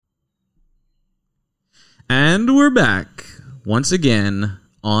And we're back once again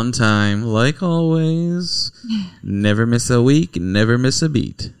on time, like always. Never miss a week, never miss a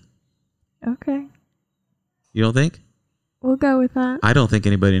beat. Okay. You don't think? We'll go with that. I don't think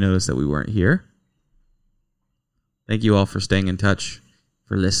anybody noticed that we weren't here. Thank you all for staying in touch,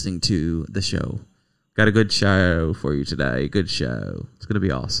 for listening to the show. Got a good show for you today. Good show. It's going to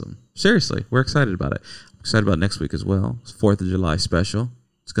be awesome. Seriously, we're excited about it. I'm excited about next week as well. It's 4th of July special.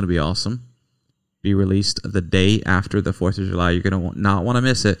 It's going to be awesome. Be released the day after the 4th of July. You're going to not want to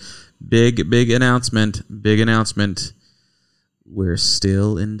miss it. Big announcement. Big announcement. We're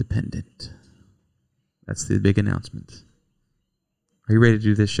still independent. That's the big announcement. Are you ready to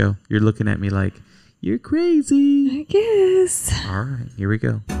do this show? You're looking at me like, you're crazy. I guess. All right, here we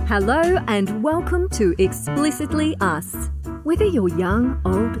go. Hello and welcome to Explicitly Us. Whether you're young,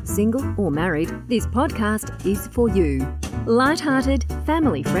 old, single or married, this podcast is for you. Light-hearted,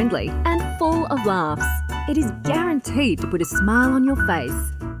 family-friendly and full of laughs. It is guaranteed to put a smile on your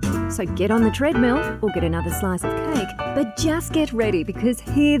face. So get on the treadmill or get another slice of cake, but just get ready because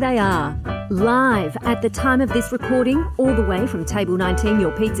here they are. Live at the time of this recording, all the way from Table 19,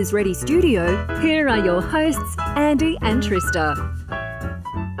 your Pizza's Ready studio, here are your hosts, Andy and Trista.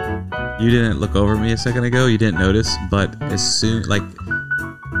 You didn't look over me a second ago. You didn't notice, but as soon,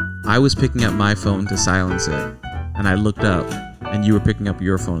 I was picking up my phone to silence it, and I looked up, and you were picking up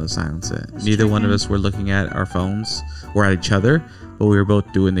your phone to silence it. Neither one of us were looking at our phones or at each other, but we were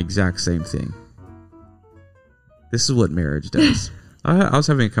both doing the exact same thing. This is what marriage does. I was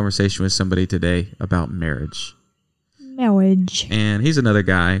having a conversation with somebody today about marriage. Marriage. And he's another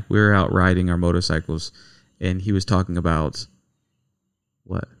guy. We were out riding our motorcycles, and he was talking about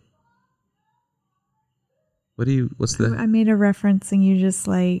what? I made a reference and you just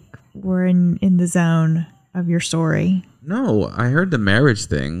were in the zone of your story. No, I heard the marriage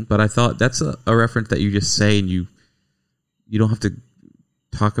thing, but I thought that's a reference that you just say and you don't have to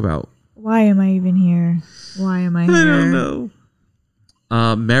talk about. Why am I even here? Why am I here? I don't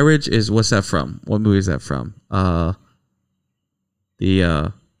know. Marriage is, what's that from? What movie is that from?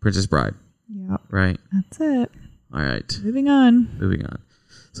 The Princess Bride. Yep. Right? That's it. All right. Moving on.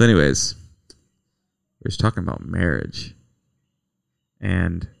 So anyways, we're just talking about marriage.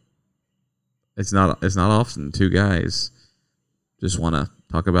 And it's not often two guys just want to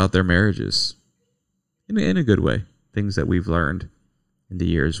talk about their marriages in a good way. Things that we've learned in the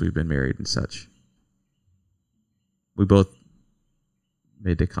years we've been married and such. We both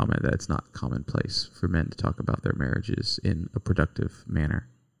made the comment that it's not commonplace for men to talk about their marriages in a productive manner.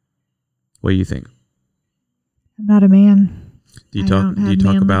 What do you think? I'm not a man. Do you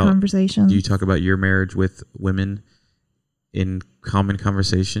talk about conversations? Do you talk about your marriage with women in common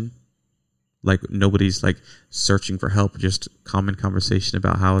conversation? Like nobody's searching for help, just common conversation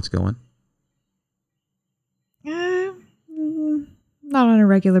about how it's going? Not on a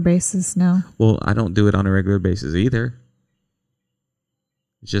regular basis, no. Well, I don't do it on a regular basis either.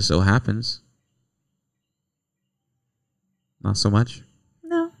 It just so happens. Not so much?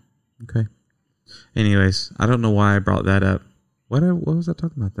 No. Okay. Anyways, I don't know why I brought that up. What was I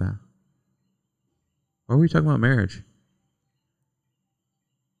talking about that? Why were we talking about marriage?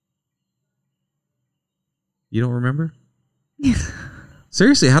 You don't remember?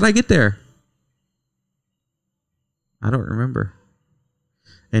 Seriously, how'd I get there? I don't remember.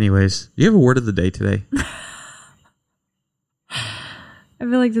 Anyways, do you have a word of the day today? I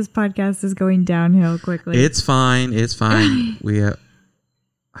feel like this podcast is going downhill quickly. It's fine. I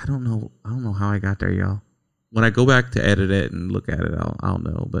don't know how I got there, y'all. When I go back to edit it and look at it, I'll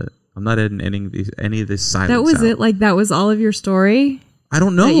know. But I'm not editing any of this silence. That was out. it. That was all of your story. I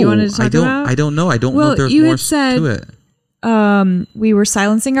don't know. That you wanted to talk about? I don't know. I don't know if there's more to it. We were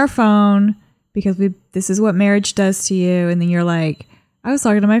silencing our phone because this is what marriage does to you, and then you're like, I was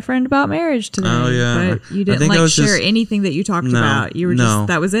talking to my friend about marriage today. Oh yeah, but you didn't share anything that you talked about. You were just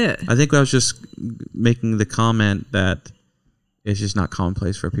that was it. I think I was just making the comment that it's just not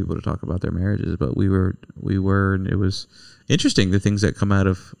commonplace for people to talk about their marriages, but we were, and it was interesting the things that come out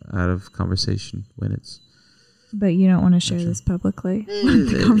of conversation when it's. But you don't want to share this publicly.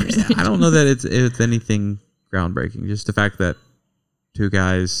 I don't know that it's anything groundbreaking. Just the fact that two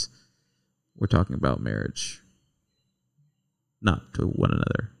guys were talking about marriage, not to one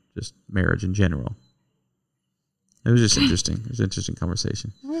another, just marriage in general. It was just interesting. It was an interesting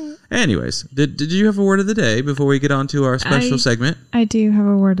conversation. Anyways, did you have a word of the day before we get on to our special segment? I do have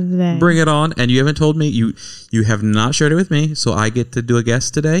a word of the day. Bring it on. And you haven't told me. You have not shared it with me, so I get to do a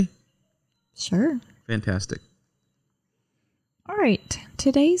guess today? Sure. Fantastic. All right.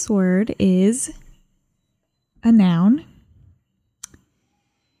 Today's word is a noun.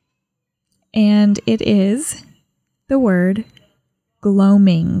 And it is the word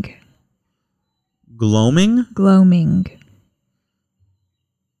gloaming. Gloaming? Gloaming.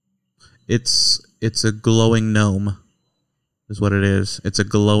 It's a glowing gnome, is what it is. It's a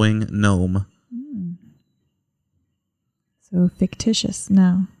glowing gnome. So fictitious.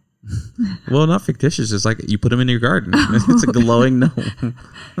 No. Well, not fictitious. It's like you put them in your garden. It's a glowing gnome.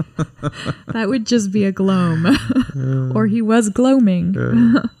 That would just be a gloam. Or he was gloaming.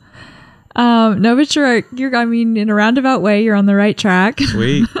 No, but you're, I mean, in a roundabout way, you're on the right track.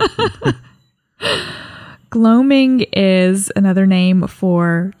 Sweet. Gloaming is another name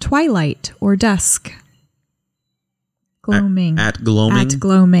for twilight or dusk. Gloaming. At gloaming? At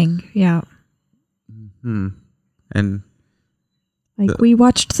gloaming, yeah. And like we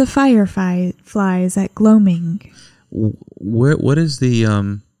watched the fireflies at gloaming. What is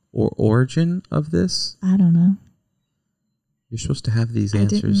the origin of this? I don't know. You're supposed to have these I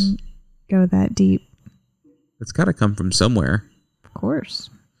answers. didn't go that deep. It's got to come from somewhere. Of course.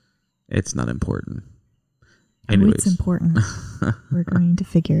 It's not important. Oh, Anyways. it's important. We're going to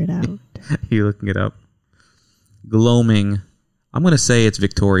figure it out. You looking it up? Gloaming. I'm going to say it's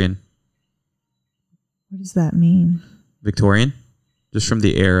Victorian. What does that mean? Victorian? Just from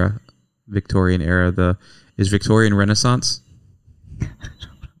the era. Victorian era. Is Victorian Renaissance?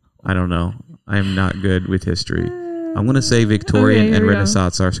 I don't know. I am not good with history. I'm going to say Victorian Okay, and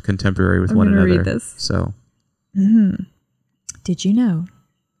Renaissance are contemporary with one gonna another. read this. So, Did you know?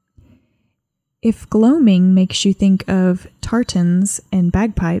 If gloaming makes you think of tartans and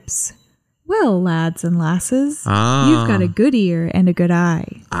bagpipes, well, lads and lasses, you've got a good ear and a good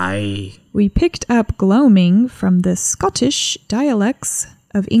eye. Aye. We picked up gloaming from the Scottish dialects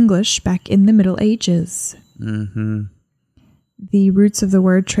of English back in the Middle Ages. Mm-hmm. The roots of the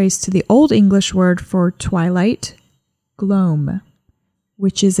word trace to the Old English word for twilight, gloam,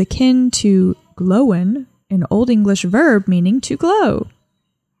 which is akin to glowen, an Old English verb meaning to glow.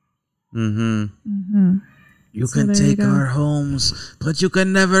 Mm-hmm. You So can there you take go. our homes, but you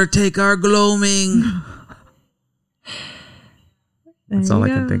can never take our gloaming. That's There all I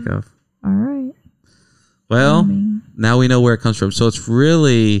you can go. think of. All right. Well, Gloaming. now we know where it comes from. So it's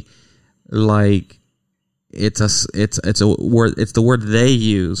really like it's a word. It's the word they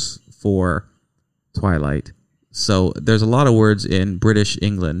use for twilight. So there's a lot of words in British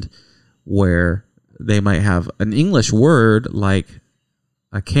England where they might have an English word like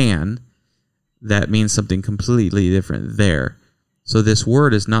a can that means something completely different there. So this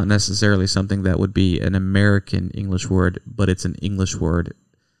word is not necessarily something that would be an American English word, but it's an English word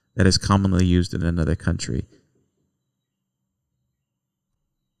that is commonly used in another country.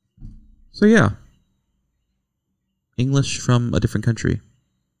 So yeah, English from a different country.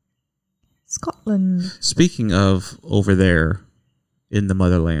 Scotland. Speaking of over there in the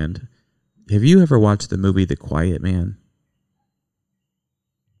motherland, have you ever watched the movie The Quiet Man?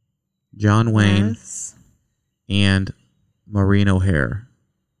 John Wayne Yes. and Maureen O'Hare,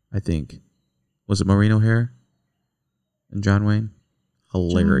 I think. Was it Maureen O'Hare and John Wayne?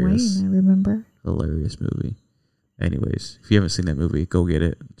 Hilarious. John Wayne, I remember. Hilarious movie. Anyways, if you haven't seen that movie, go get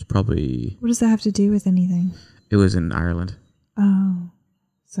it. It's probably... What does that have to do with anything? It was in Ireland. Oh.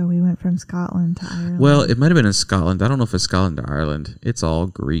 So we went from Scotland to Ireland. Well, it might have been in Scotland. I don't know if it's Scotland or Ireland. It's all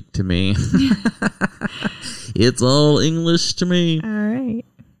Greek to me. It's all English to me. All right.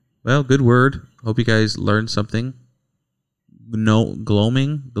 Well, good word. Hope you guys learned something. No,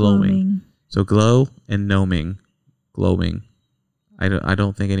 gloaming. So glow and gnoming. Gloaming. I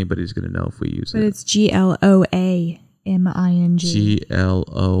don't think anybody's going to know if we use But it. it's GLOAMING.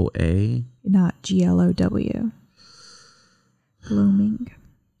 GLOA. Not GLOW. Gloaming.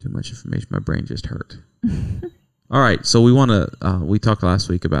 Too much information. My brain just hurt. All right. So we want to, we talked last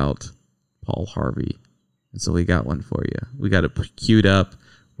week about Paul Harvey. And so we got one for you. We got it queued up,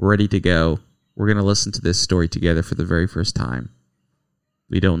 ready to go. We're going to listen to this story together for the very first time.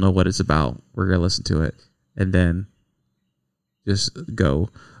 We don't know what it's about. We're going to listen to it. And then just go,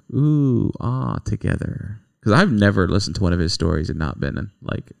 ooh, ah, together. Because I've never listened to one of his stories and not been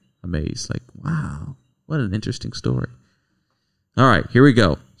like amazed. Like, wow, what an interesting story. All right, here we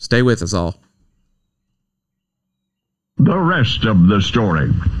go. Stay with us all. The rest of the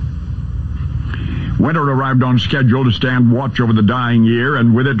story. Winter arrived on schedule to stand watch over the dying year,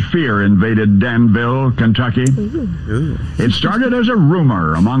 and with it fear invaded Danville, Kentucky. Ooh. It started as a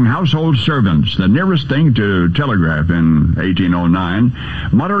rumor among household servants, the nearest thing to telegraph in 1809,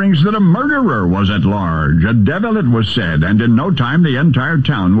 mutterings that a murderer was at large, a devil it was said, and in no time the entire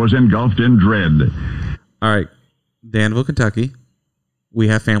town was engulfed in dread. All right, Danville, Kentucky. We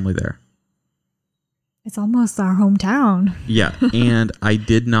have family there. It's almost our hometown. Yeah, and I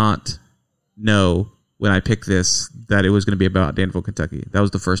did not know when I picked this that it was going to be about Danville, Kentucky. That was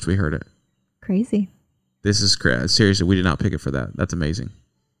the first we heard it. Crazy. This is seriously, we did not pick it for that. That's amazing.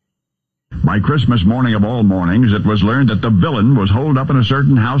 By Christmas morning of all mornings, it was learned that the villain was holed up in a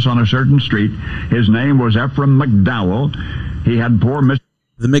certain house on a certain street. His name was Ephraim McDowell. He had poor Miss...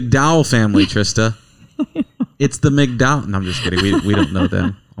 The McDowell family, Trista. It's the McDowell... No, I'm just kidding. We don't know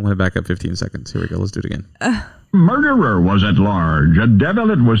them. I'm going to back up 15 seconds. Here we go. Let's do it again. Murderer was at large. A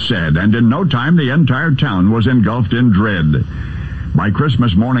devil, it was said, and in no time the entire town was engulfed in dread. By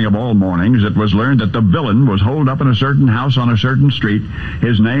Christmas morning of all mornings, it was learned that the villain was holed up in a certain house on a certain street.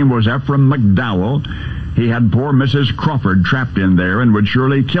 His name was Ephraim McDowell. He had poor Mrs. Crawford trapped in there and would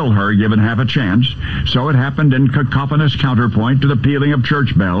surely kill her given half a chance. So it happened in cacophonous counterpoint to the pealing of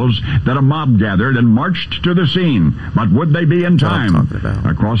church bells that a mob gathered and marched to the scene. But would they be in time?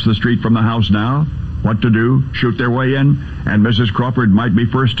 Across the street from the house now, what to do? Shoot their way in? And Mrs. Crawford might be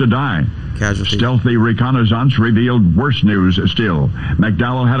first to die. Casualty. Stealthy reconnaissance revealed worse news still.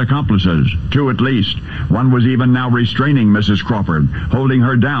 McDowell had accomplices, 2 at least. One was even now restraining Mrs. Crawford, holding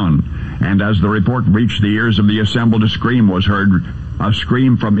her down. And as the report reached the ears of the assembled, a scream was heard, a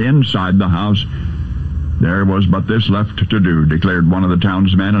scream from inside the house. There was but this left to do, declared one of the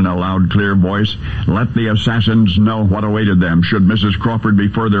townsmen in a loud, clear voice. Let the assassins know what awaited them should Mrs. Crawford be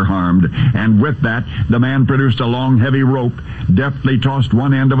further harmed. And with that, the man produced a long, heavy rope, deftly tossed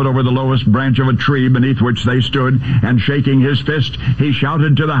one end of it over the lowest branch of a tree beneath which they stood, and shaking his fist, he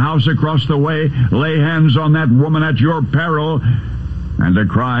shouted to the house across the way, "Lay hands on that woman at your peril!" And a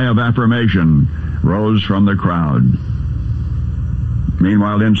cry of affirmation rose from the crowd.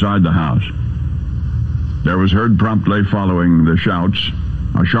 Meanwhile, inside the house, there was heard promptly following the shouts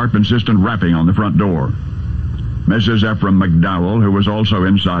a sharp, insistent rapping on the front door. Mrs. Ephraim McDowell, who was also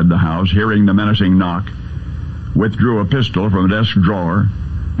inside the house, hearing the menacing knock, withdrew a pistol from a desk drawer,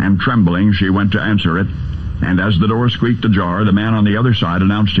 and trembling, she went to answer it. And as the door squeaked ajar, the man on the other side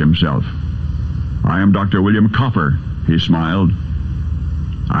announced himself. "I am Dr. William Copper," he smiled.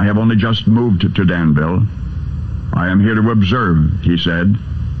 "I have only just moved to Danville. I am here to observe," he said.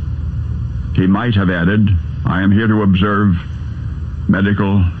 He might have added, "I am here to observe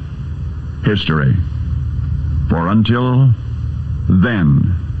medical history." For until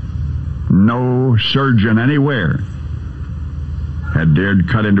then, no surgeon anywhere had dared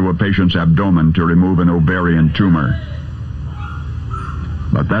cut into a patient's abdomen to remove an ovarian tumor.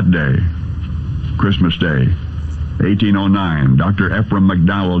 But that day, Christmas Day, 1809, Dr. Ephraim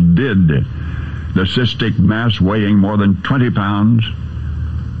McDowell did. The cystic mass weighing more than 20 pounds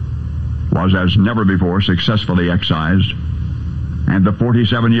was as never before successfully excised, and the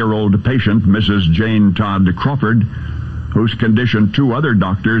 47-year-old patient, Mrs. Jane Todd Crawford, whose condition 2 other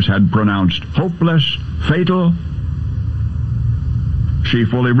doctors had pronounced hopeless, fatal, she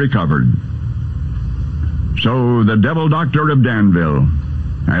fully recovered. So the devil doctor of Danville,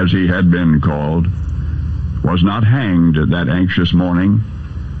 as he had been called, was not hanged that anxious morning,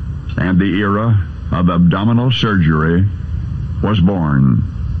 and the era of abdominal surgery was born.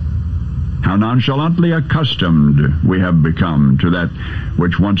 How nonchalantly accustomed we have become to that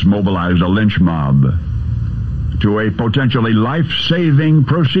which once mobilized a lynch mob, to a potentially life-saving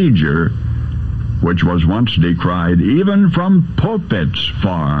procedure which was once decried even from pulpits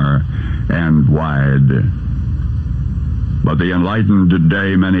far and wide. But the enlightened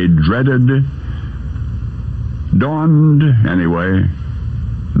day many dreaded dawned anyway.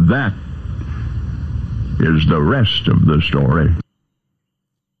 That is the rest of the story.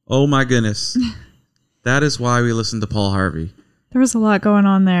 Oh my goodness. That is why we listen to Paul Harvey. There was a lot going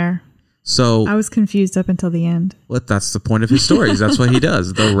on there. So I was confused up until the end. Well, that's the point of his stories. That's what he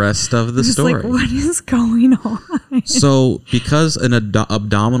does. The rest of the story. Like, what is going on? So because an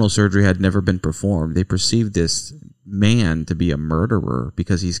abdominal surgery had never been performed, they perceived this man to be a murderer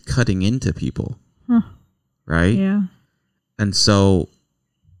because he's cutting into people. Huh. Right? Yeah. And so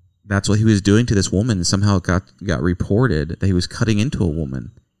that's what he was doing to this woman. Somehow it got reported that he was cutting into a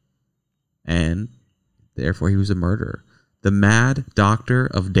woman. And therefore he was a murderer. The Mad Doctor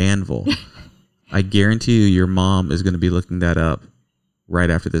of Danville. I guarantee you your mom is going to be looking that up right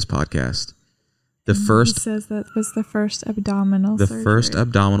after this podcast. He says that was the first abdominal surgery. The first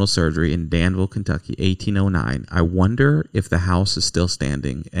abdominal surgery in Danville, Kentucky, 1809. I wonder if the house is still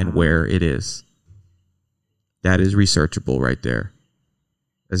standing and where it is. That is researchable right there.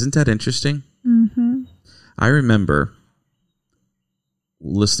 Isn't that interesting? Mm-hmm. I remember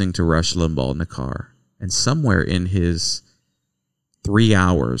listening to Rush Limbaugh in the car, and somewhere in his 3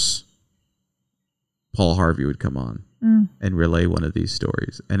 hours, Paul Harvey would come on and relay one of these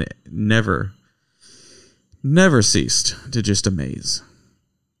stories, and it never ceased to just amaze.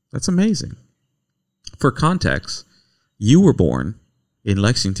 That's amazing. for context, you were born in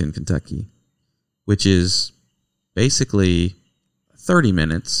Lexington, Kentucky, which is basically 30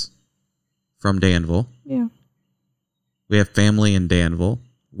 minutes from Danville. Yeah. We have family in Danville.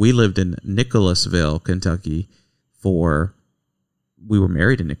 We lived in Nicholasville, Kentucky we were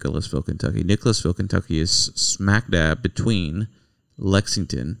married in Nicholasville, Kentucky. Nicholasville, Kentucky is smack dab between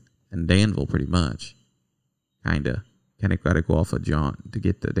Lexington and Danville, pretty much. Kind of got to go off of John to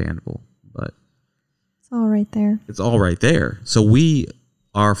get to Danville, but It's all right there. it's all right there. So we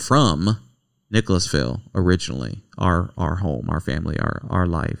are from Nicholasville originally. Our home, our family, our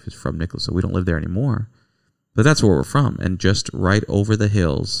life is from Nicholasville. We don't live there anymore, but that's where we're from. And just right over the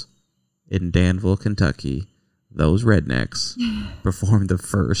hills in Danville, Kentucky, those rednecks performed the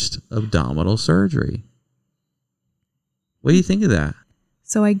first abdominal surgery. What do you think of that?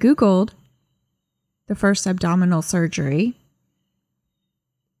 So I Googled the first abdominal surgery,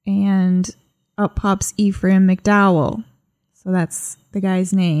 and up pops Ephraim McDowell. So that's the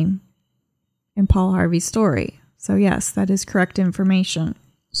guy's name in Paul Harvey's story. So yes, that is correct information.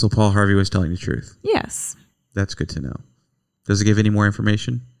 So Paul Harvey was telling the truth. Yes. That's good to know. Does it give any more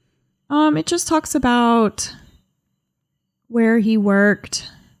information? It just talks about where he worked.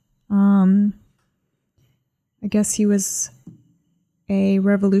 I guess he was a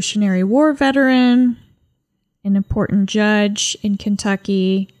Revolutionary War veteran, an important judge in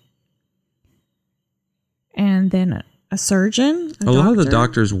Kentucky, and then a surgeon. A lot of the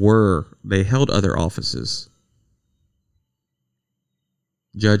doctors they held other offices.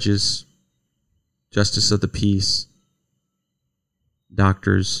 Judges, justice of the peace,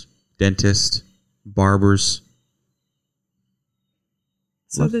 doctors, dentists, barbers.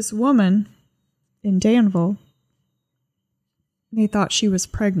 So this woman in Danville, they thought she was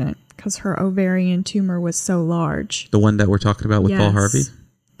pregnant because her ovarian tumor was so large. The one that we're talking about with Paul Harvey?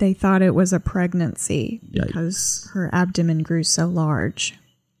 They thought it was a pregnancy Yikes. because her abdomen grew so large.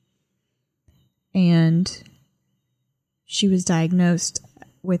 And she was diagnosed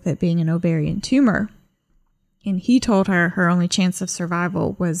with it being an ovarian tumor. And he told her her only chance of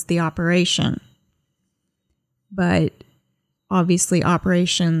survival was the operation. But obviously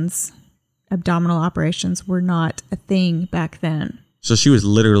abdominal operations were not a thing back then. So she was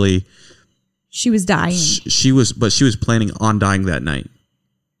literally... She was dying. She was planning on dying that night.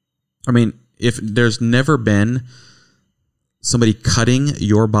 I mean, if there's never been somebody cutting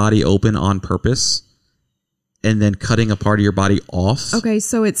your body open on purpose and then cutting a part of your body off... Okay,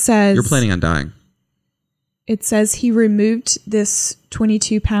 so it says... You're planning on dying. It says he removed this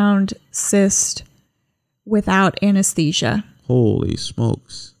 22-pound cyst without anesthesia. Holy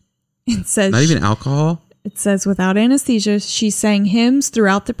smokes. It says not even alcohol? It says without anesthesia, she sang hymns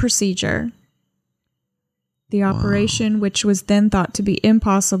throughout the procedure. The operation, which was then thought to be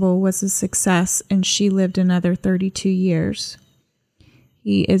impossible, was a success, and she lived another 32 years.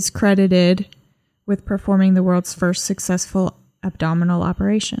 He is credited with performing the world's first successful abdominal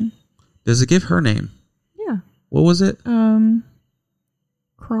operation. Does it give her name? Yeah. What was it?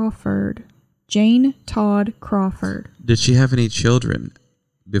 Crawford. Jane Todd Crawford. Did she have any children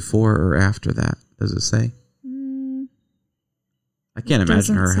before or after that? Does it say? I can't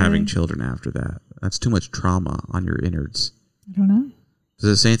imagine her having children after that. That's too much trauma on your innards. I don't know. Does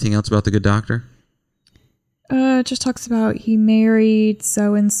it say anything else about the good doctor? It just talks about he married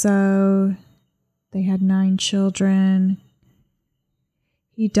so-and-so. They had 9 children.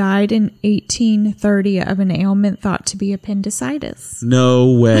 He died in 1830 of an ailment thought to be appendicitis.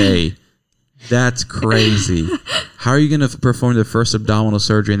 No way. That's crazy. How are you going to perform the first abdominal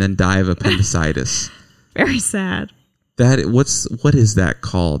surgery and then die of appendicitis? Very sad. What is that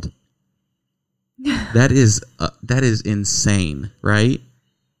called? That is insane, right?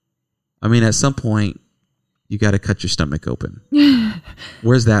 I mean, at some point, you got to cut your stomach open.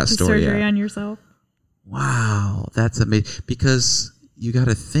 Where's that story Surgery at? on yourself. Wow, that's amazing. Because you got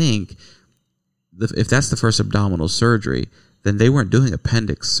to think, if that's the first abdominal surgery, then they weren't doing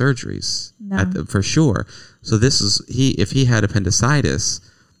appendix surgeries for sure. So if he had appendicitis,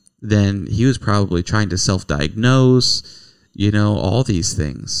 then he was probably trying to self-diagnose, all these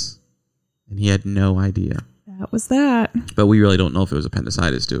things. And he had no idea. That was that. But we really don't know if it was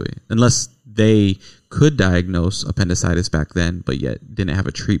appendicitis, do we? Unless they could diagnose appendicitis back then, but yet didn't have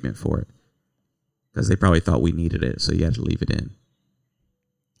a treatment for it. Because they probably thought we needed it, so you had to leave it in.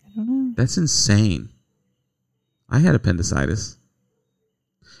 I don't know. That's insane. I had appendicitis.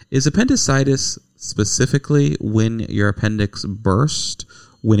 Is appendicitis specifically when your appendix bursts,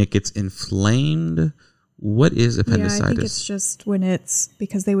 when it gets inflamed? What is appendicitis? Yeah, I think it's just when it's,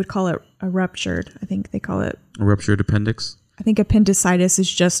 because they would call it a ruptured. I think they call it a ruptured appendix. I think appendicitis is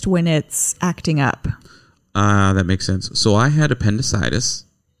just when it's acting up. That makes sense. So I had appendicitis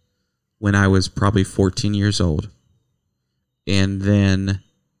when I was probably 14 years old. And then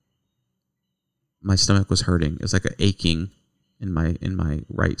my stomach was hurting. It was like an aching in my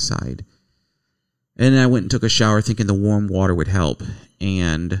right side. And I went and took a shower thinking the warm water would help.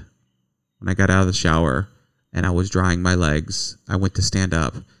 And when I got out of the shower and I was drying my legs, I went to stand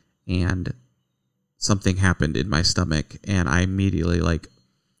up and something happened in my stomach. And I immediately, like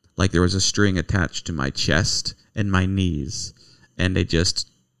there was a string attached to my chest and my knees. And they just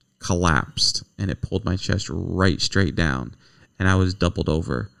collapsed. And it pulled my chest right straight down. And I was doubled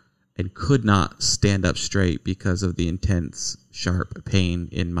over and could not stand up straight because of the intense, sharp pain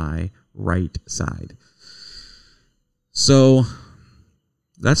in my right side. So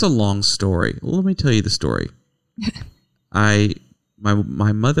that's a long story. Well, let me tell you the story. My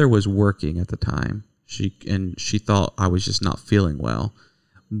mother was working at the time. She thought I was just not feeling well,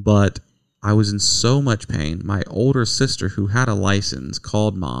 but I was in so much pain. My older sister, who had a license,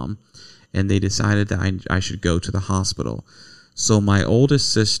 called Mom, and they decided that I should go to the hospital. So my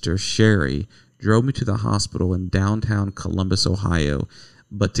oldest sister, Sherry, drove me to the hospital in downtown Columbus, Ohio.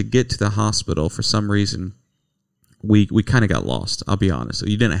 But to get to the hospital, for some reason, we kind of got lost, I'll be honest. So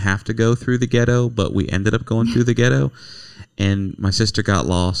you didn't have to go through the ghetto, but we ended up going through the ghetto. And my sister got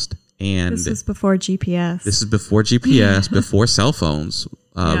lost. And this was before GPS. This is before GPS, before cell phones,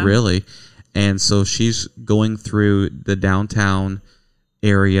 really. And so she's going through the downtown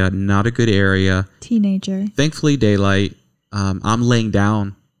area, not a good area. Teenager. Thankfully, daylight. I'm laying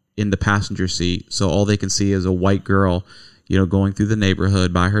down in the passenger seat, so all they can see is a white girl, going through the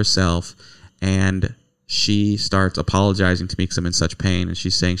neighborhood by herself. And she starts apologizing to me because I'm in such pain. And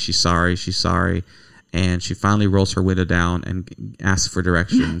she's saying she's sorry. And she finally rolls her window down and asks for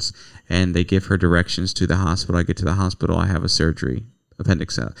directions. And they give her directions to the hospital. I get to the hospital. I have a surgery,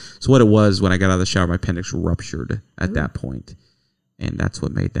 appendix. So what it was, when I got out of the shower, my appendix ruptured at that point. And that's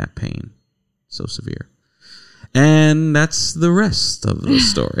what made that pain so severe. And that's the rest of the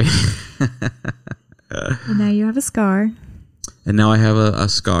story. And now you have a scar. And now I have a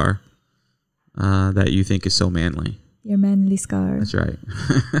scar that you think is so manly. Your manly scar. That's right.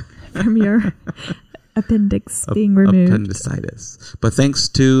 From your appendix being removed. Appendicitis. But thanks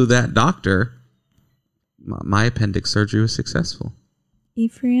to that doctor, my appendix surgery was successful.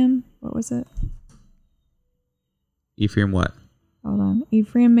 Ephraim? What was it? Ephraim what? Hold on.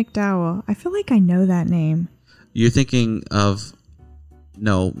 Ephraim McDowell. I feel like I know that name. You're thinking of,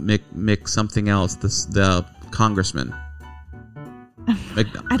 Mick something else, the congressman.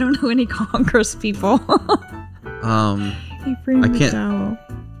 I don't know any Congress people. Ephraim McDowell.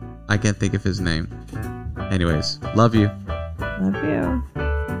 I can't think of his name. Anyways, love you. Love you.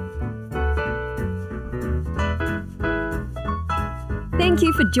 Thank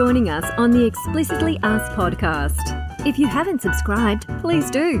you for joining us on the Explicitly Us podcast. If you haven't subscribed, please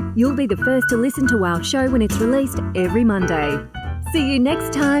do. You'll be the first to listen to our show when it's released every Monday. See you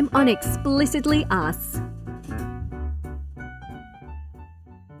next time on Explicitly Us.